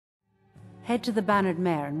Head to the Bannered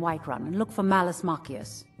Mare in Whiterun and look for Mallus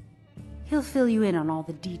Maccius. He'll fill you in on all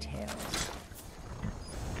the details.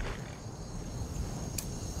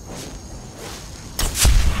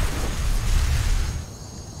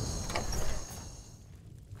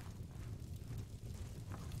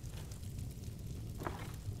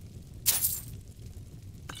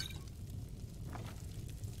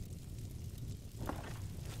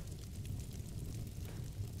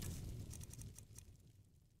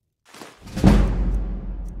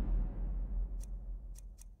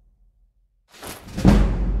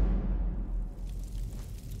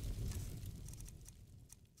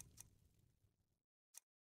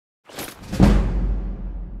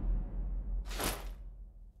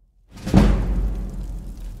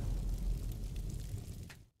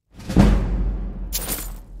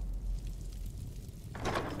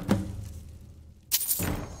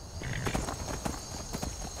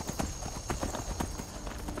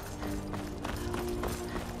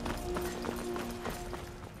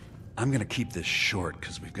 I'm gonna keep this short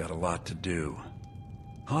because we've got a lot to do.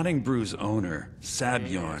 Honningbrew's owner,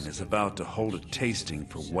 Sabjorn, is about to hold a tasting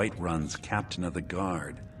for Whiterun's captain of the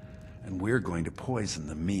guard, and we're going to poison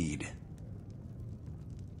the mead.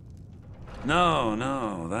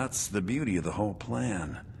 No, that's the beauty of the whole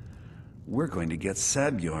plan. We're going to get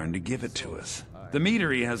Sabjorn to give it to us. The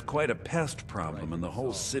meadery has quite a pest problem and the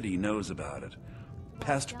whole city knows about it.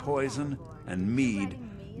 Pest poison and mead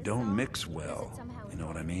don't mix well, you know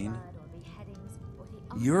what I mean?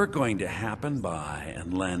 You're going to happen by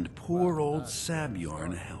and lend poor old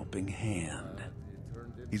Sabjorn a helping hand.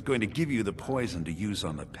 He's going to give you the poison to use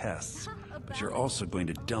on the pests, but you're also going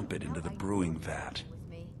to dump it into the brewing vat.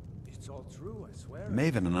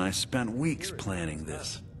 Maven and I spent weeks planning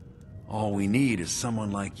this. All we need is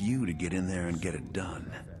someone like you to get in there and get it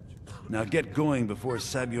done. Now get going before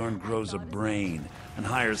Sabjorn grows a brain and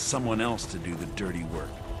hires someone else to do the dirty work.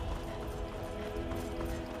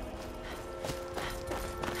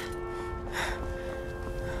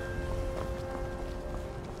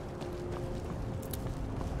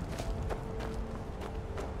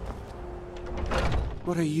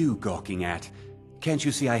 What are you gawking at? Can't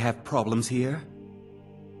you see I have problems here?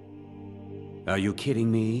 Are you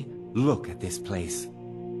kidding me? Look at this place.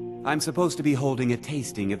 I'm supposed to be holding a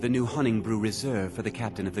tasting of the new Honningbrew Reserve for the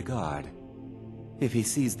captain of the guard. If he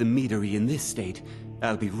sees the meadery in this state,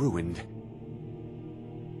 I'll be ruined.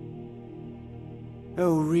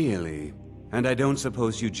 Oh, really? And I don't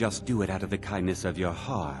suppose you just do it out of the kindness of your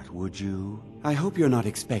heart, would you? I hope you're not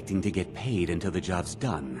expecting to get paid until the job's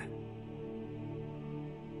done.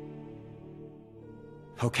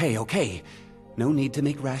 Okay. No need to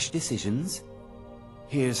make rash decisions.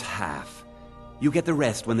 Here's half. You get the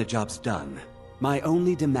rest when the job's done. My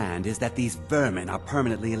only demand is that these vermin are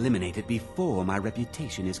permanently eliminated before my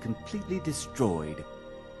reputation is completely destroyed.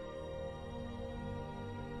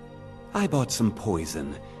 I bought some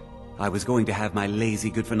poison. I was going to have my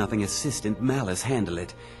lazy good-for-nothing assistant Mallus handle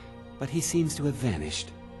it, but he seems to have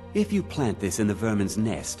vanished. If you plant this in the vermin's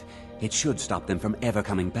nest, it should stop them from ever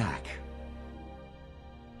coming back.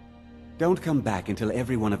 Don't come back until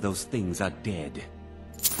every one of those things are dead.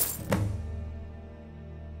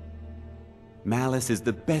 Mallus is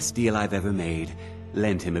the best deal I've ever made.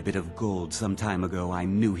 Lent him a bit of gold some time ago I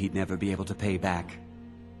knew he'd never be able to pay back.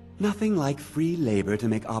 Nothing like free labor to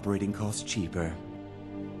make operating costs cheaper.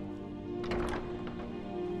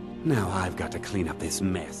 Now I've got to clean up this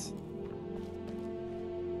mess.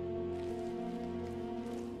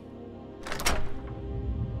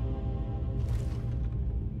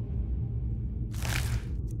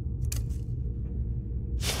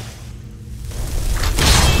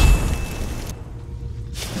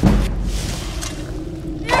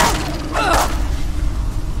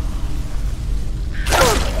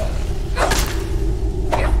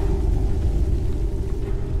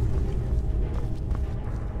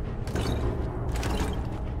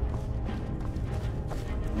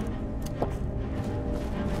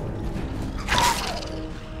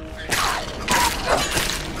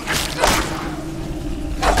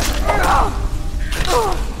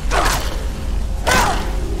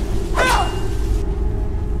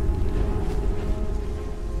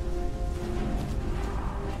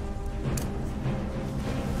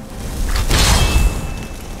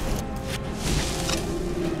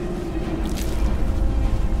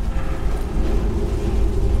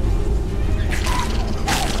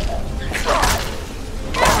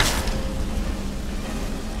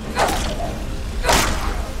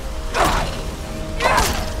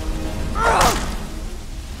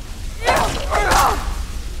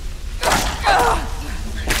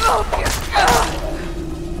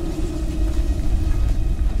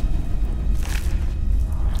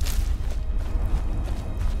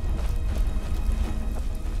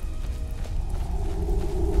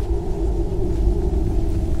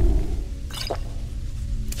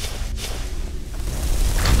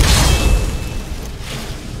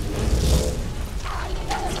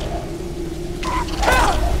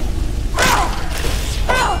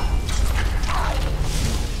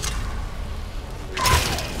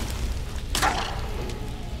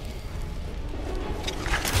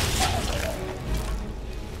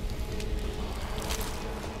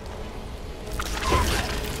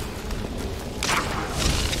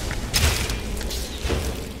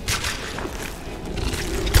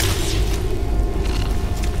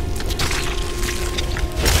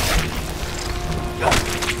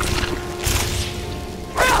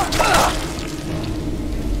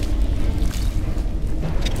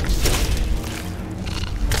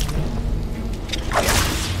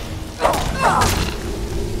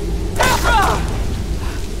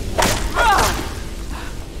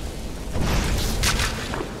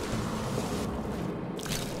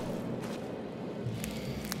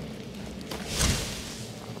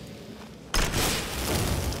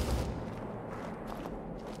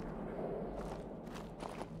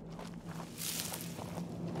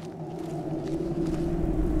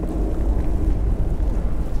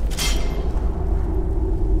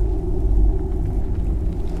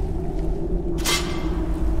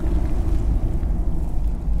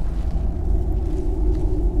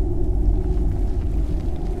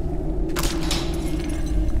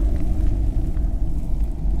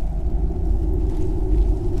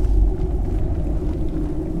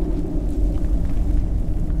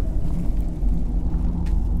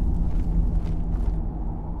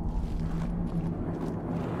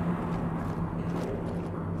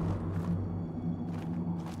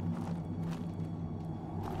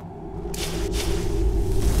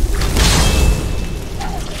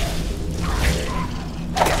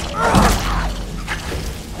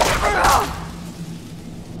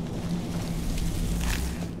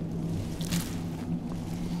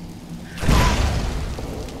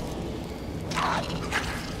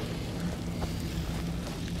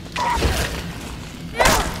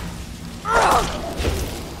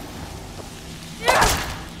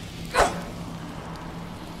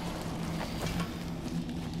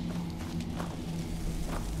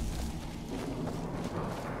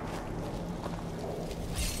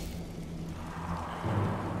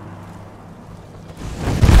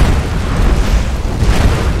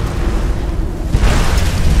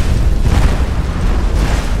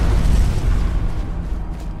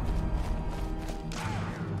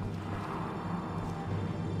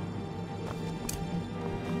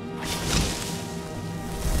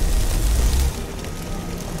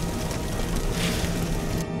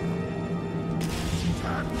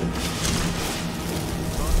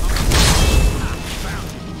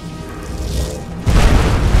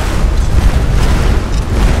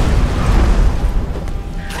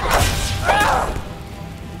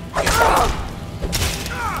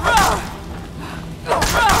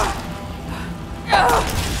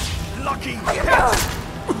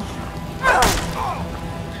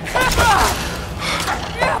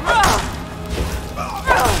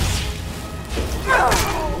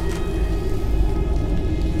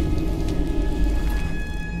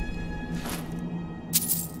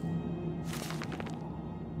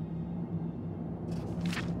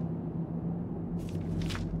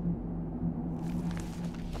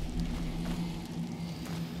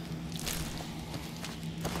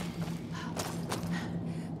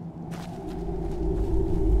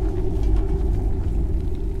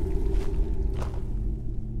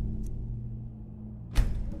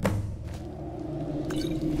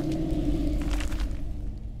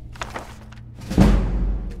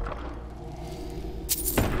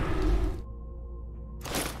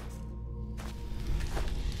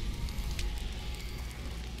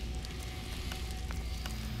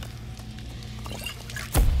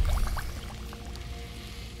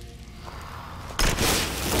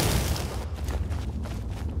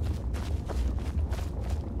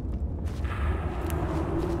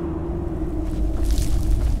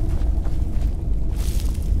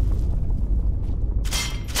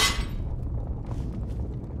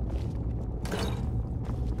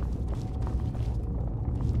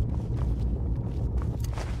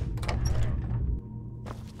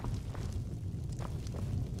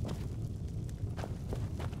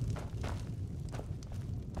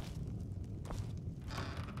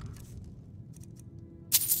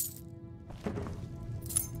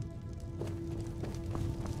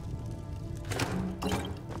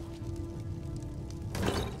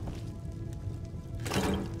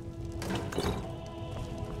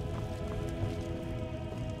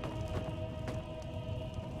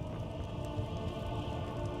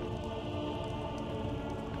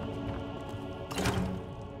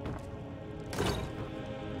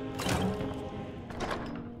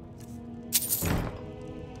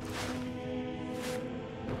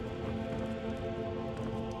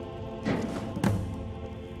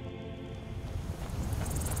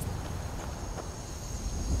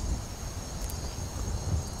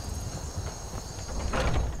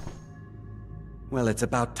 Well, it's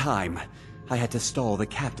about time. I had to stall the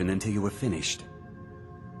captain until you were finished.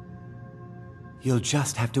 You'll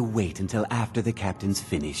just have to wait until after the captain's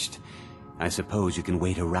finished. I suppose you can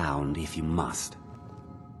wait around if you must.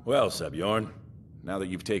 Well, Sebjorn, now that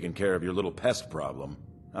you've taken care of your little pest problem,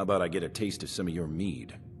 how about I get a taste of some of your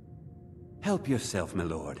mead? Help yourself, my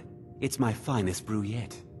lord. It's my finest brew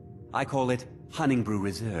yet. I call it Honningbrew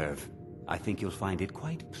Reserve. I think you'll find it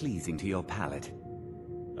quite pleasing to your palate.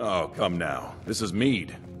 Oh, come now. This is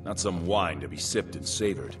mead, not some wine to be sipped and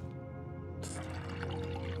savored.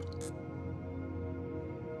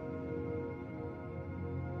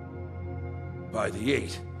 By the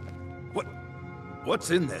 8. What's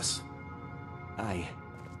in this? I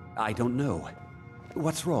don't know.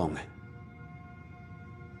 What's wrong?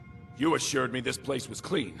 You assured me this place was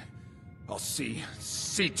clean. I'll see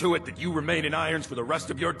to it that you remain in irons for the rest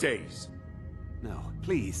of your days. No,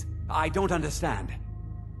 please. I don't understand.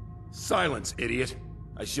 Silence, idiot.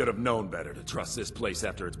 I should have known better to trust this place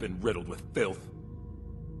after it's been riddled with filth.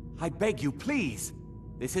 I beg you, please.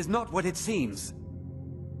 This is not what it seems.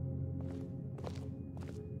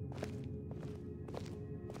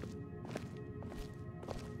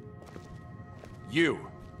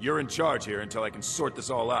 You're in charge here until I can sort this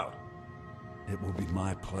all out. It will be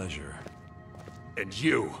my pleasure. And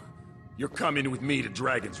you're coming with me to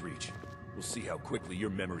Dragon's Reach. We'll see how quickly your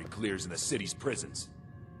memory clears in the city's prisons.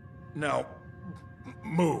 Now,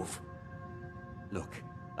 move. Look,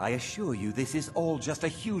 I assure you this is all just a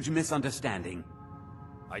huge misunderstanding.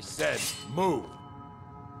 I said, move.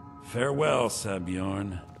 Farewell,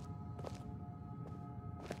 Sebjorn.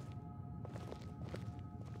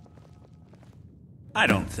 I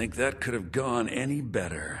don't think that could have gone any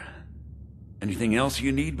better. Anything else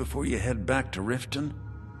you need before you head back to Riften?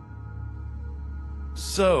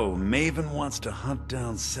 So, Maven wants to hunt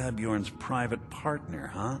down Sabjorn's private partner,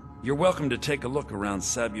 huh? You're welcome to take a look around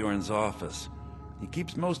Sabjorn's office. He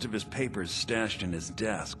keeps most of his papers stashed in his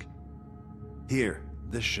desk. Here,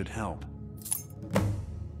 this should help.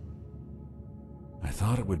 I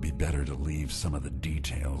thought it would be better to leave some of the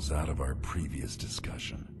details out of our previous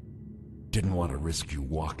discussion. Didn't want to risk you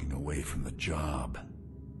walking away from the job.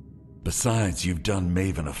 Besides, you've done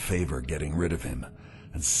Maven a favor getting rid of him,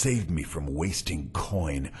 and saved me from wasting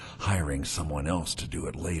coin hiring someone else to do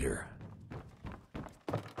it later.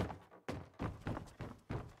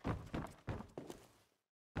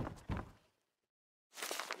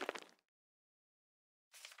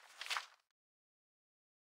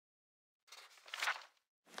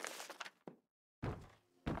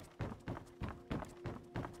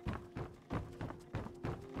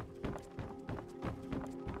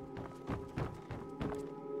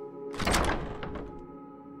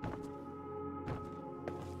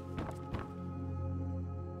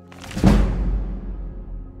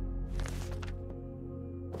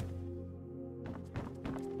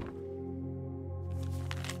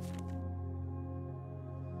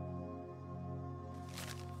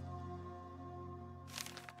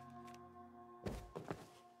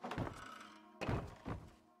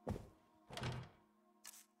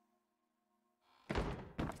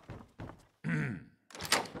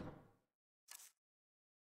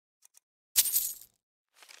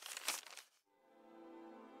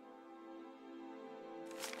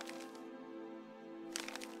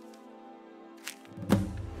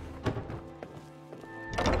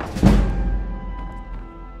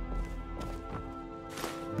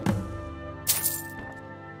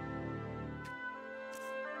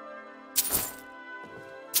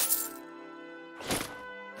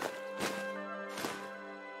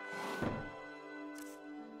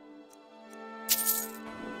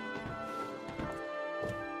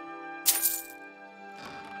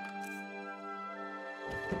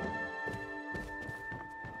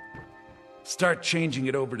 Start changing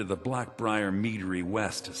it over to the black-briar Meadery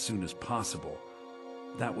West as soon as possible.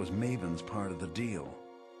 That was Maven's part of the deal.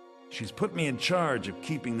 She's put me in charge of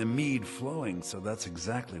keeping the mead flowing, so that's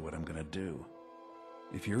exactly what I'm gonna do.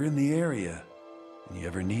 If you're in the area, and you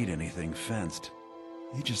ever need anything fenced,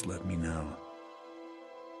 you just let me know.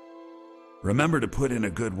 Remember to put in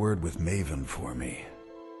a good word with Maven for me.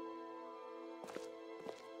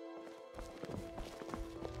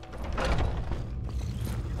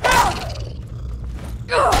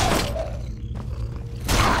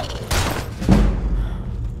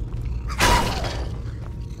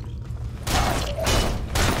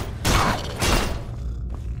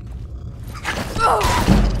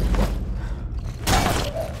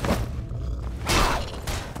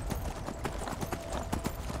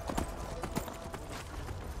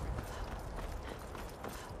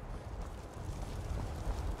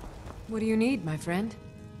 What do you need, my friend?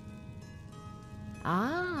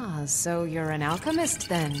 Ah, so you're an alchemist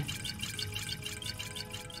then.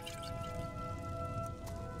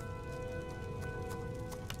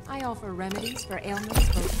 I offer remedies for ailments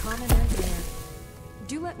both common and rare.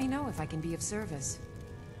 Do let me know if I can be of service.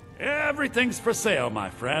 Everything's for sale, my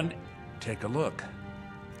friend. Take a look.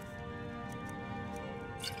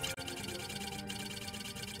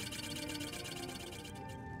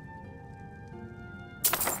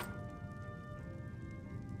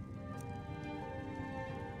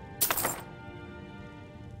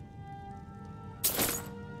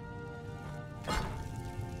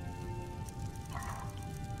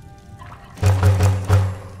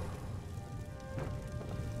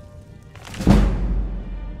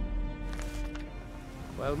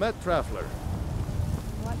 Well met, traveler.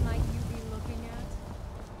 What might you be looking at?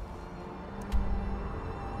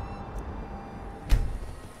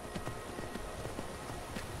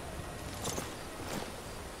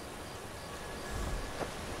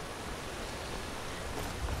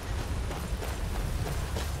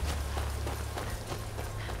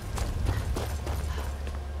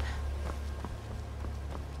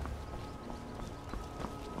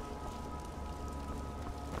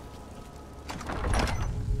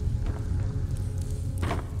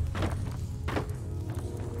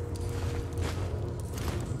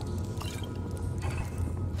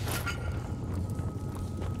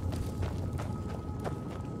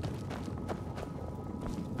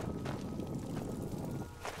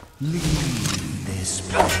 Leave this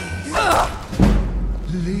place.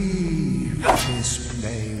 Leave this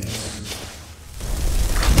place.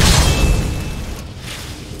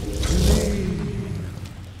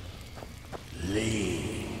 Leave. Leave.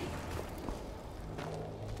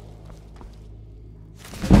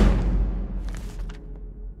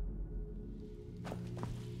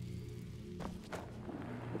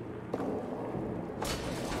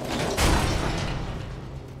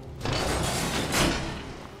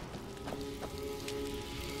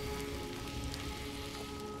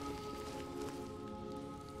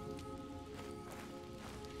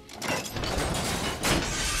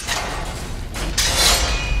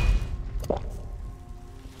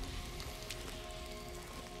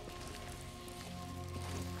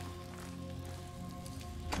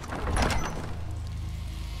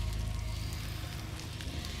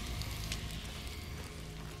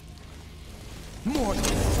 Mortal.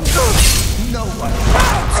 No one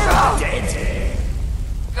is dead.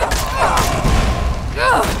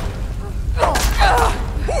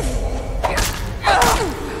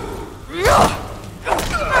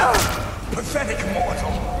 Pathetic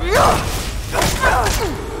mortal.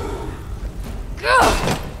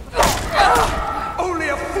 Only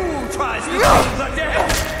a fool tries to kill the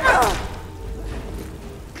dead.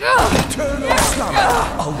 Eternal slumber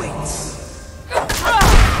awaits.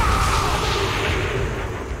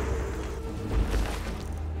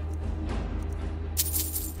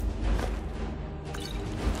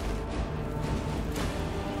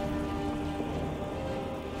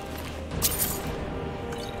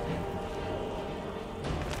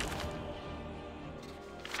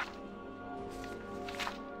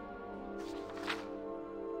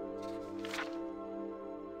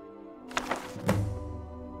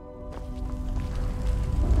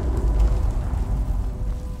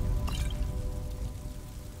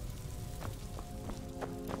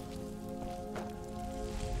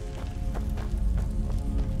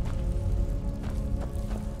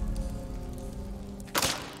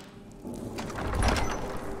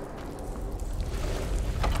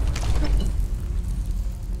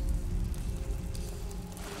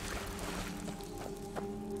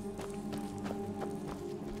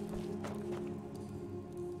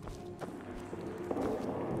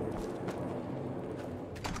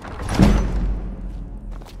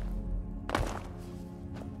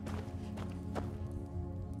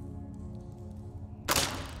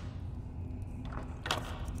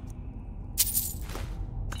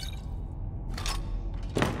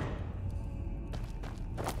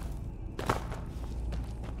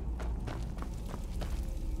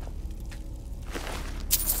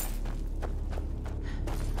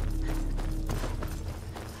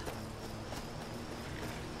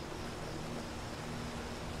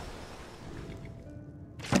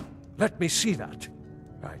 Let me see that.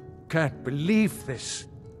 I can't believe this.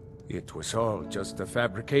 It was all just a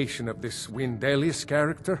fabrication of this Windelius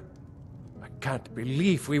character. I can't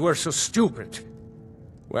believe we were so stupid.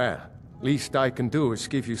 Well, least I can do is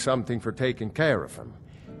give you something for taking care of him.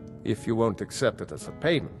 If you won't accept it as a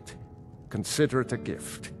payment, consider it a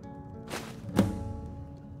gift.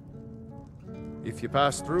 If you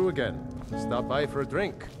pass through again, stop by for a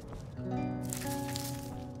drink.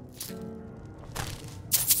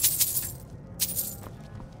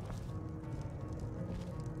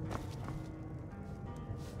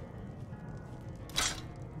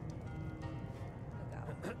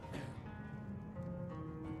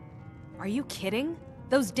 Are you kidding?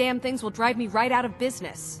 Those damn things will drive me right out of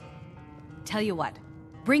business. Tell you what,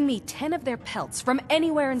 bring me 10 of their pelts from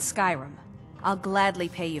anywhere in Skyrim. I'll gladly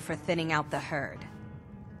pay you for thinning out the herd.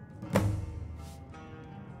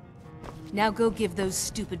 Now go give those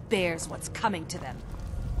stupid bears what's coming to them.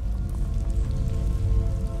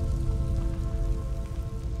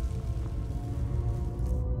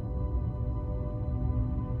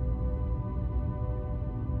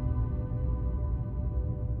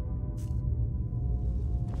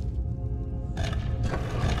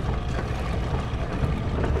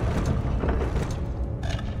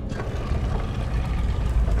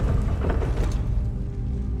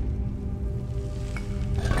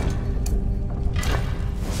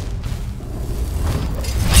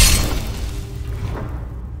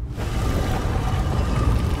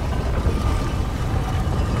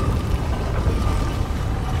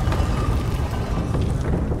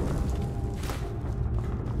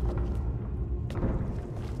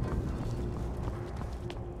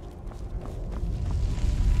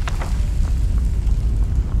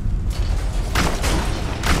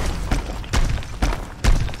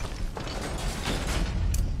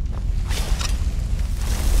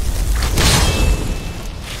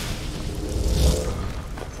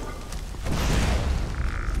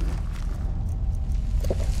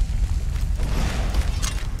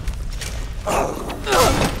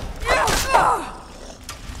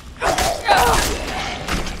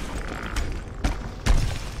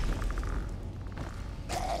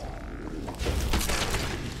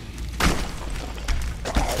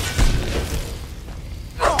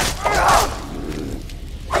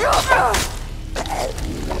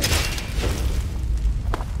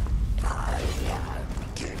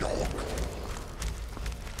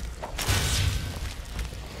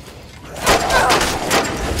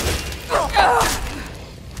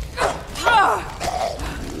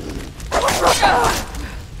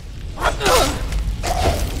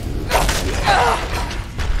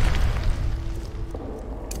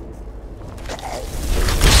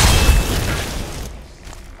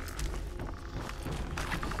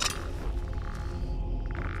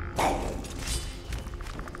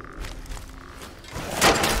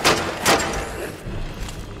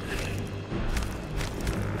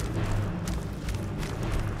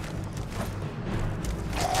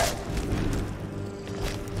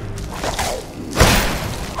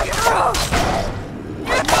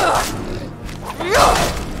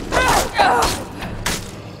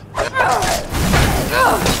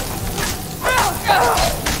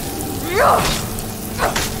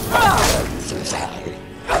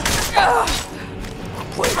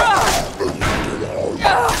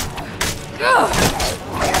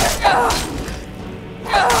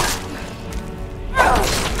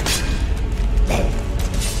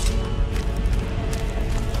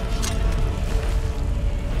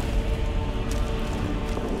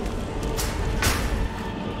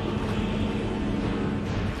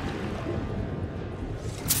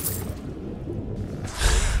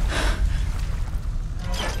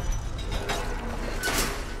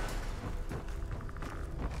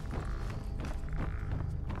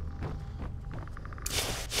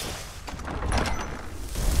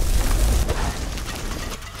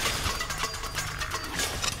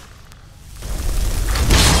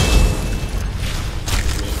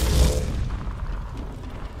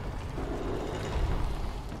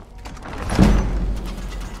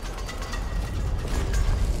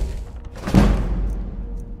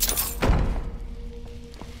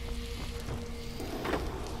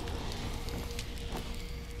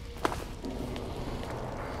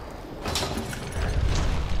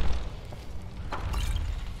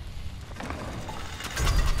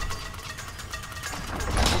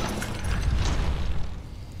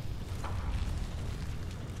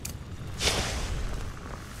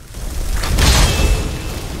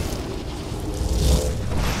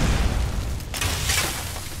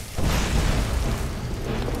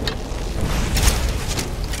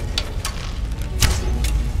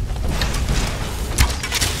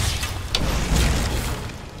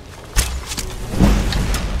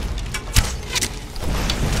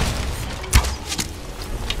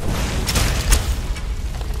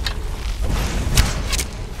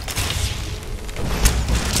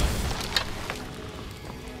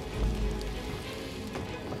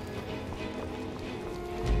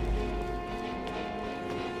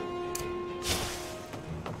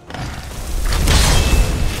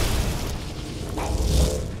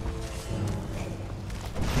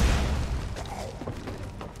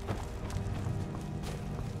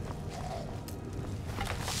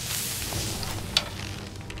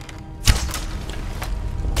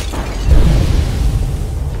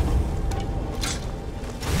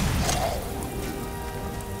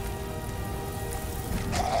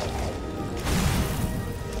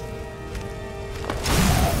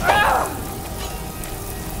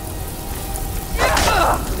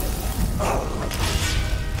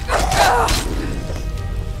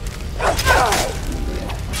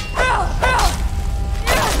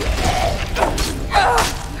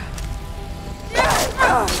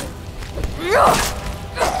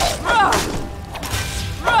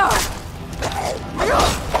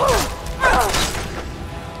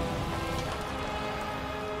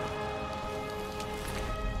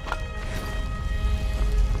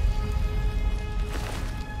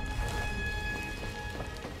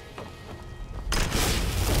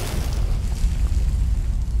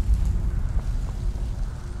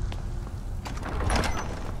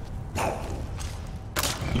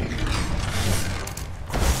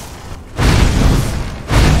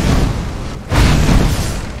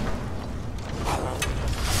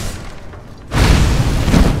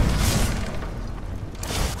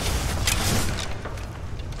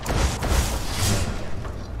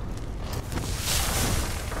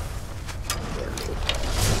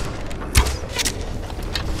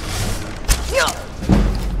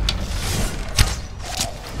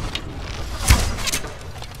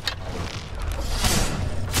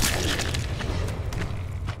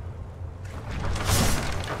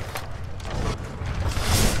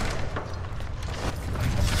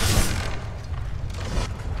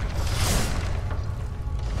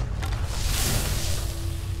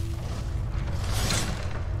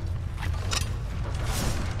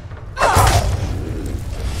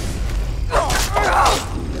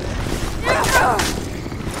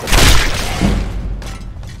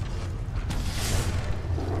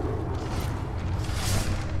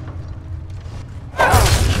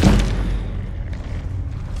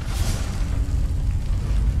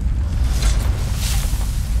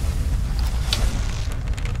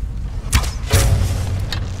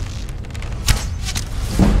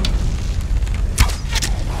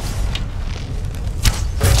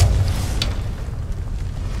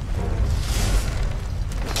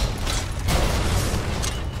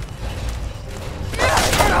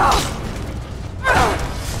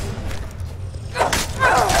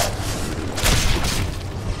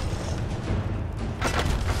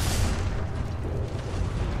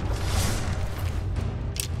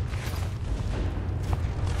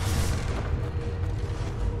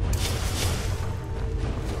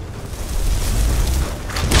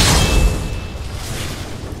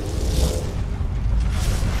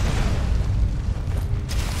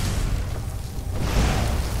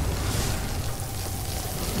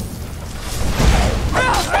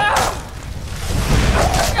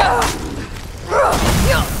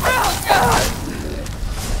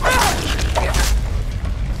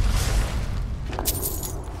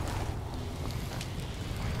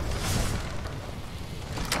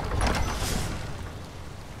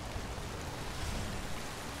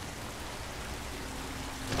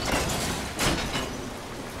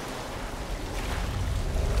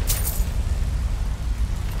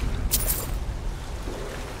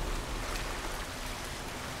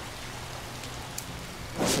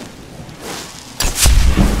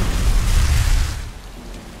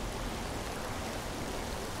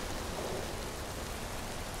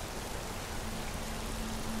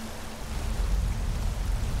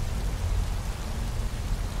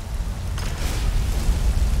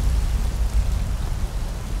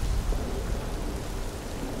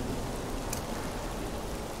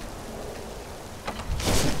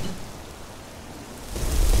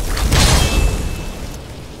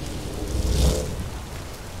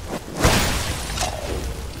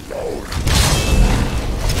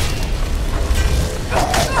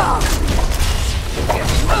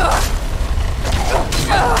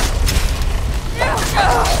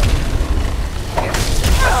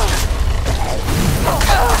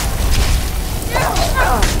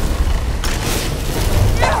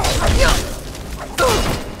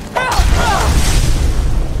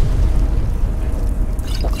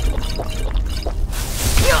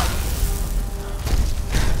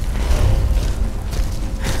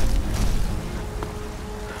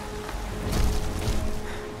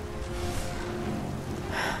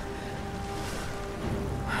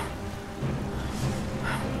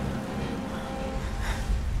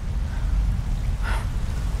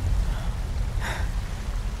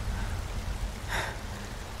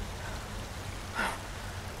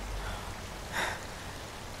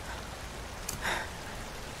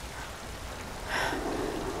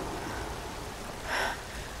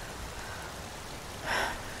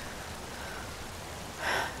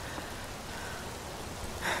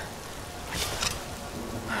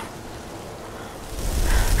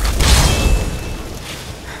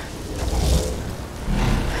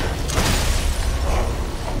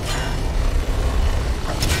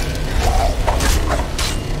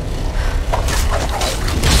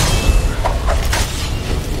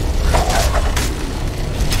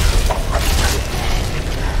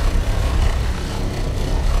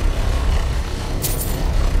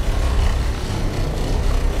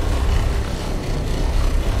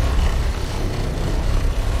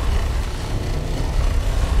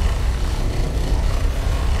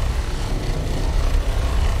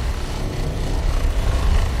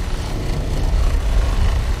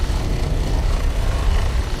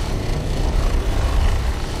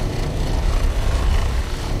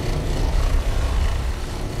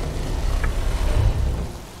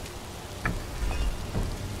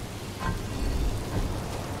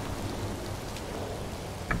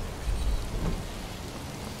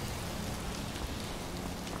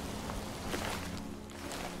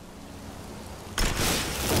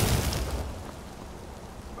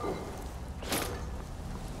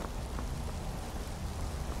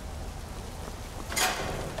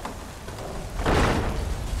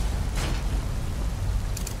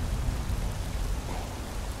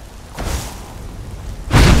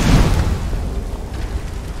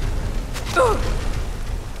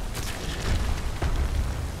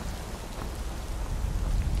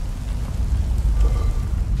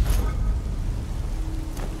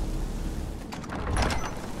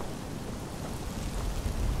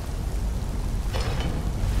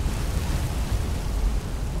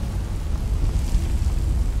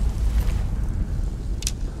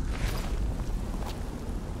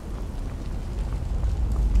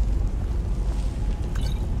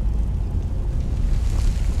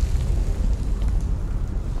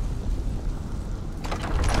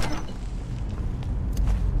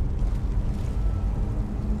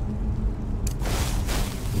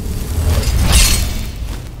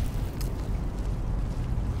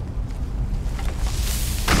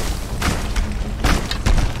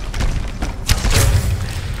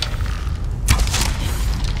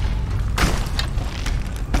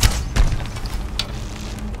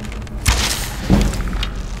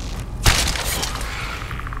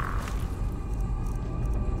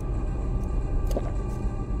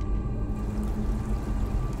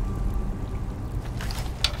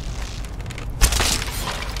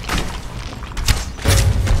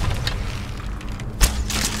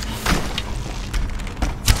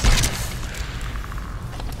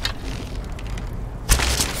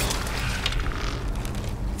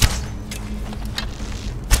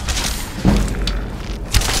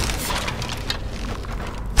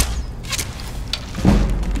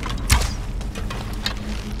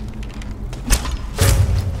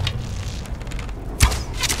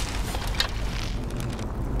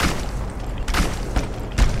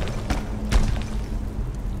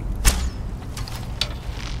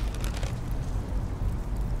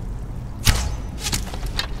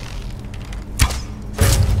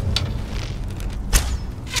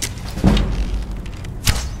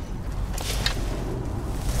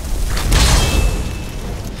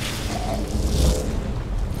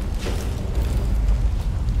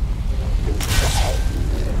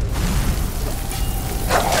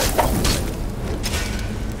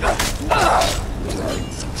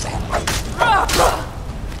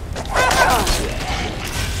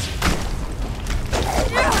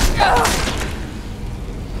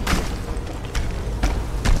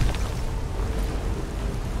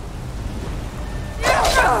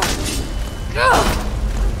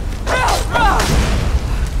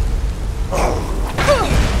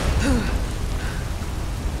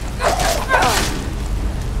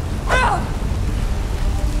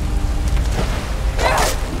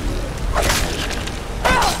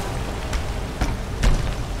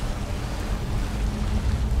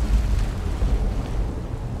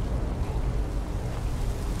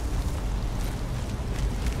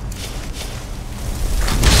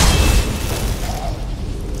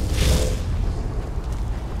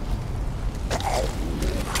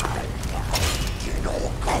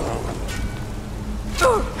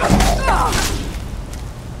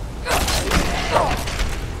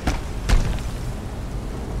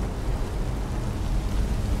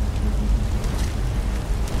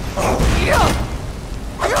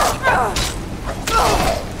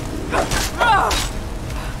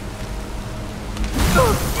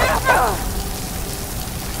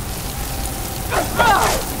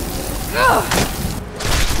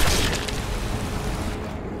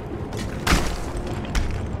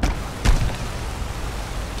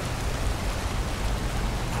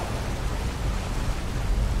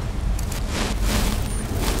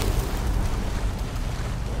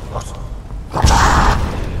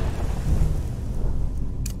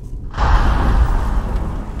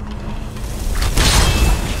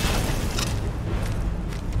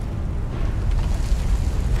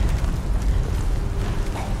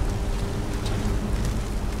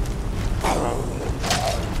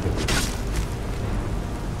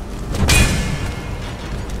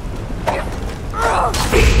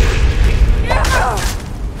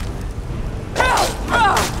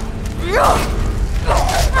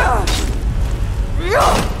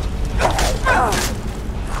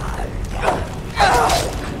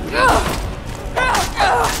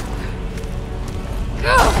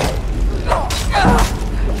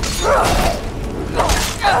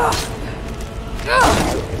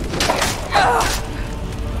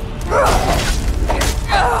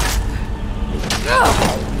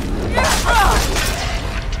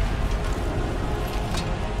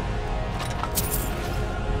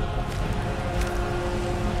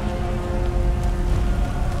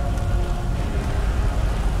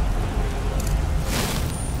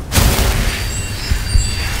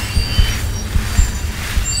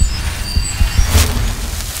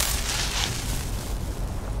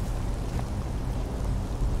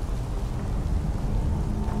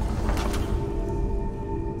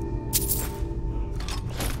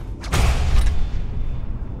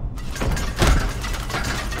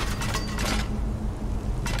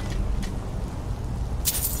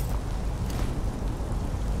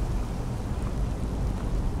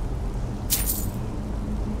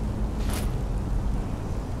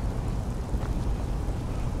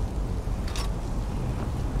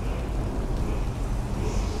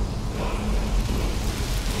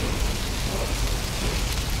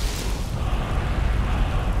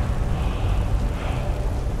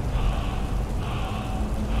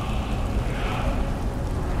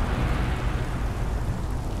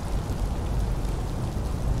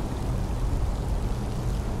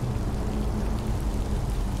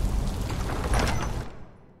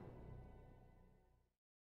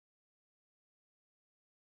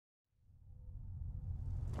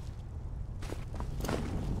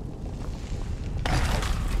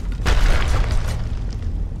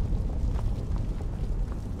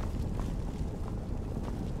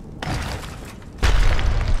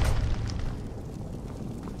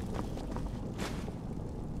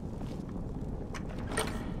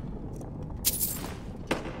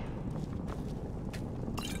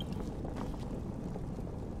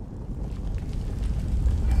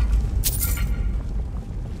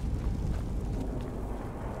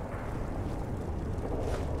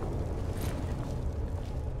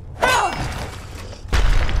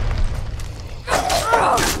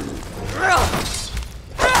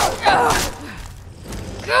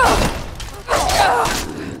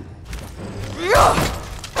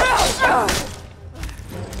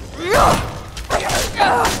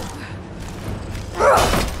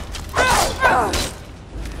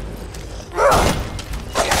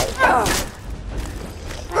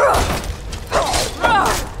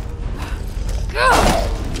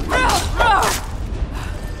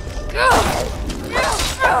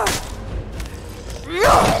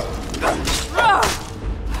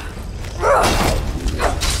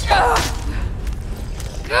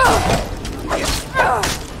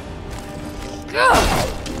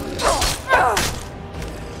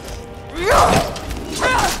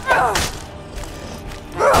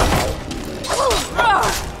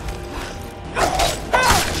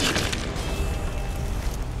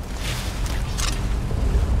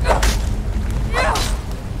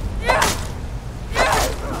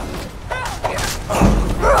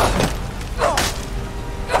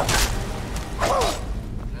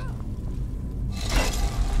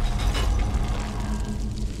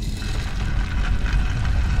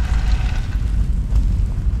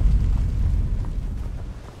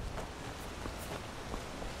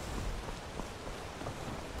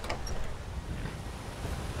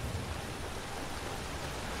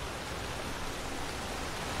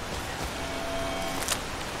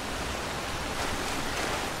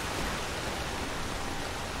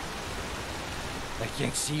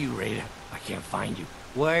 can't see you, Rada. I can't find you.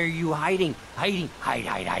 Why are you hiding? Hiding. Hide,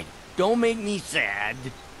 hide, hide. Don't make me sad.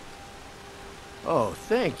 Oh,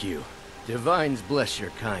 thank you. Divines bless your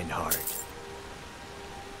kind heart.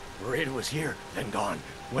 Rada was here, then gone.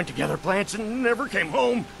 Went to gather plants and never came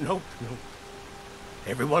home. Nope, nope.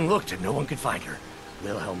 Everyone looked and no one could find her.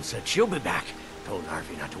 Wilhelm said she'll be back. Told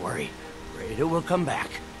Narvi not to worry. Rada will come back.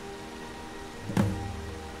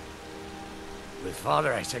 With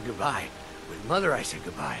Father I said goodbye. With Mother I said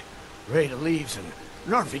goodbye. Rada leaves and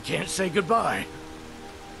Narvi can't say goodbye.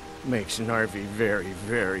 Makes Narvi very,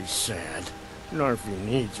 very sad. Narvi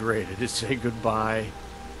needs Rada to say goodbye.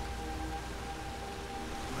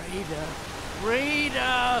 Rada!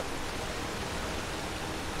 Rada!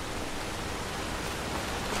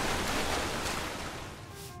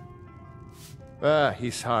 Ah,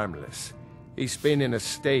 he's harmless. He's been in a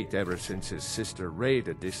state ever since his sister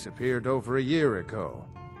Rada disappeared over a year ago.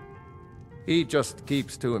 He just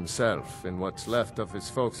keeps to himself in what's left of his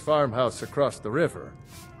folks' farmhouse across the river.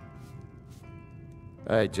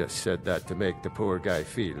 I just said that to make the poor guy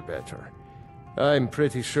feel better. I'm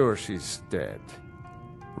pretty sure she's dead.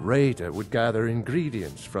 Rada would gather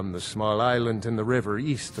ingredients from the small island in the river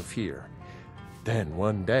east of here. Then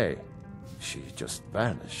one day, she just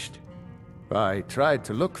vanished. I tried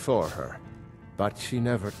to look for her, but she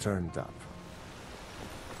never turned up.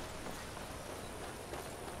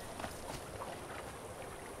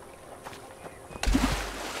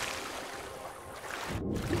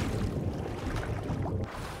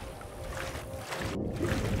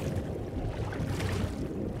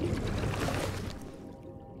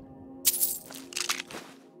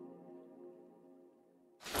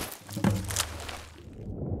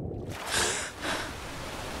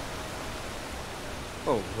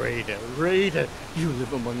 Oh, Rada, Rada, you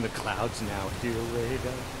live among the clouds now, dear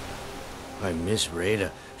Rada. I miss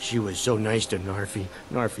Rada. She was so nice to Narfi.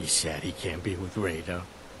 Narfi's sad he can't be with Rada.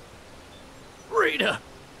 Rada!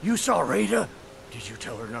 You saw Rada? Did you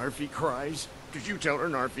tell her Narfi cries? Did you tell her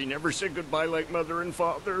Narfi never said goodbye like Mother and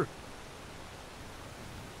Father?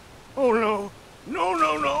 Oh no! No,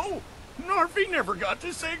 no, no! Narfi never got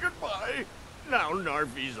to say goodbye! Now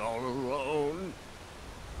Narfi's all alone.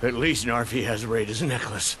 At least Narfi has Rada's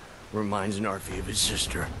necklace. Reminds Narfi of his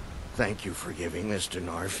sister. Thank you for giving this to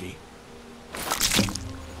Narfi.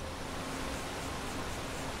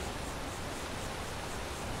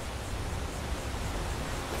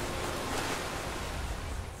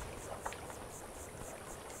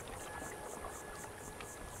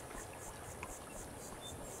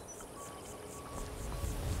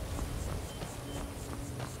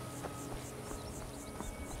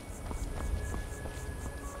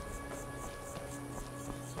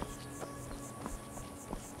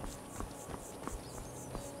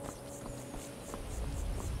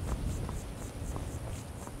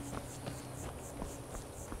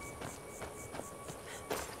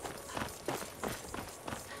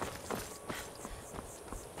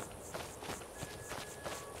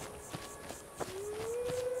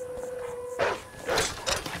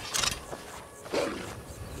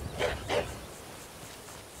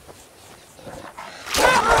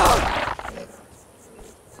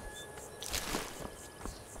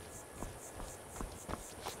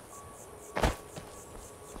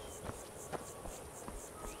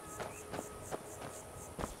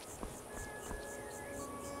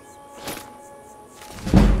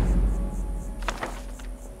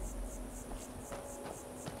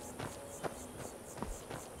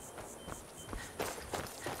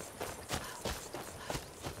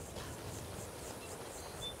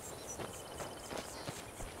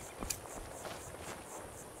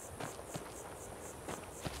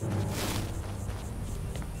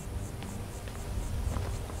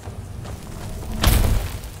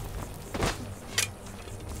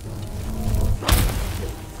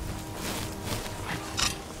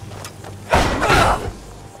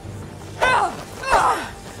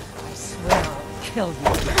 Kill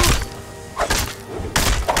you.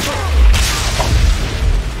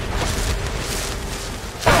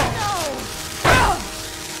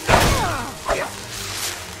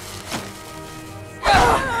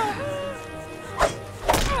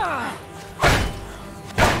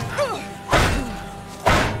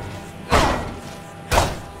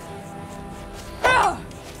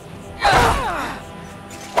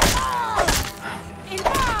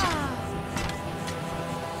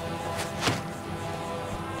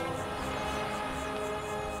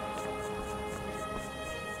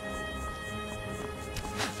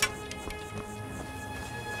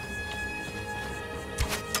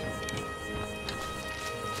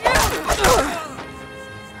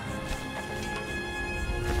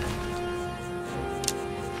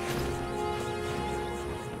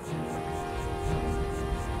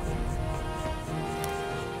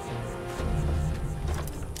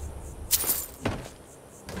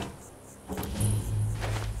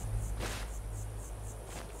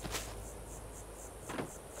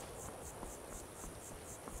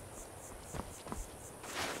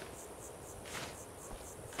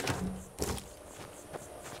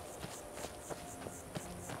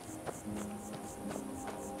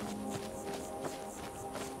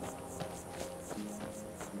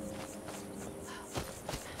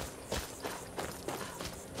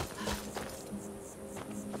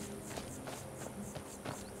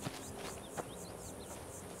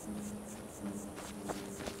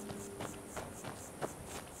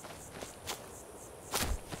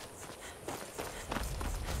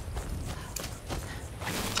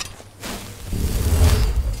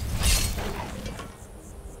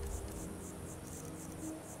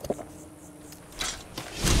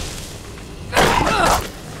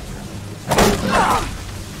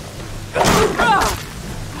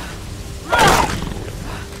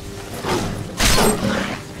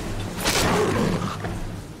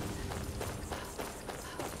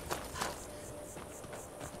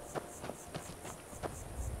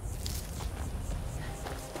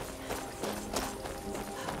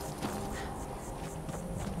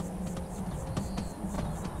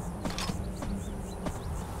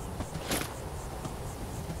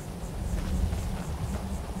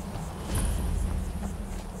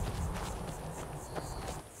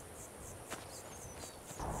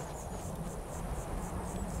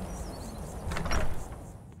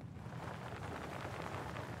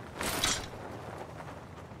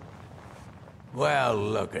 Well,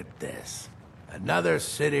 look at this. Another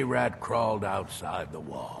city rat crawled outside the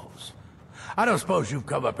walls. I don't suppose you've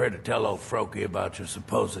come up here to tell old Froki about your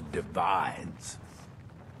supposed divines.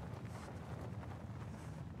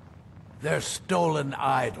 They're stolen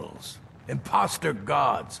idols, imposter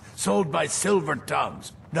gods, sold by silver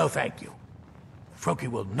tongues. No thank you. Froki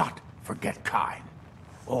will not forget Kyne,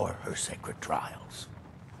 or her sacred trials.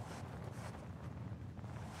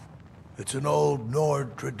 It's an old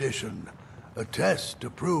Nord tradition. A test to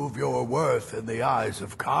prove your worth in the eyes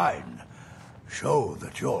of Kyne. Show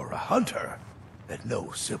that you're a hunter, and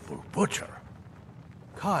no simple butcher.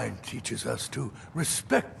 Kyne teaches us to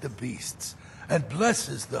respect the beasts, and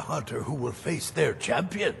blesses the hunter who will face their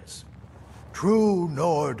champions. True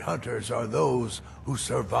Nord hunters are those who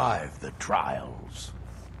survive the trials.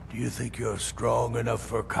 Do you think you're strong enough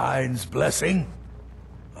for Kyne's blessing?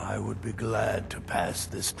 I would be glad to pass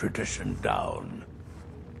this tradition down.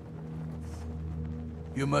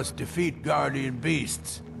 You must defeat guardian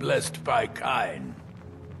beasts, blessed by Kyne.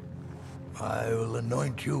 I will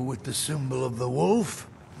anoint you with the symbol of the wolf,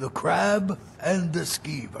 the crab, and the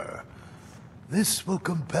skeever. This will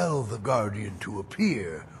compel the guardian to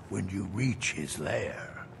appear when you reach his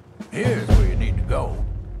lair. Here's where you need to go.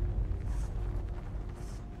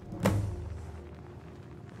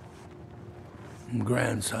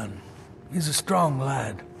 Grandson. He's a strong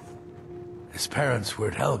lad. His parents were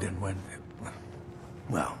at Helgen when...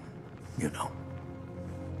 well, you know.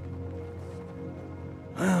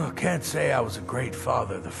 Well, can't say I was a great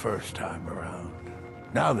father the first time around.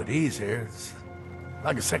 Now that he's here, it's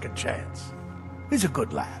like a second chance. He's a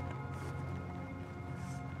good lad.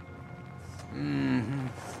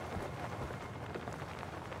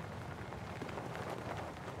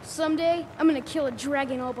 Someday, I'm gonna kill a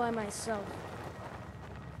dragon all by myself.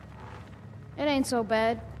 It ain't so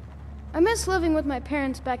bad. I miss living with my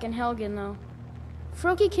parents back in Helgen, though.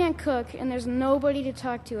 Froki can't cook, and there's nobody to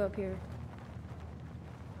talk to up here.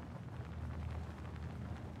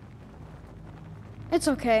 It's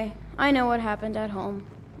okay. I know what happened at home,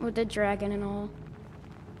 with the dragon and all.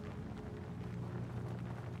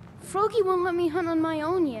 Froki won't let me hunt on my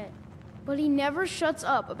own yet, but he never shuts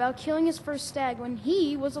up about killing his first stag when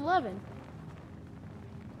he was 11.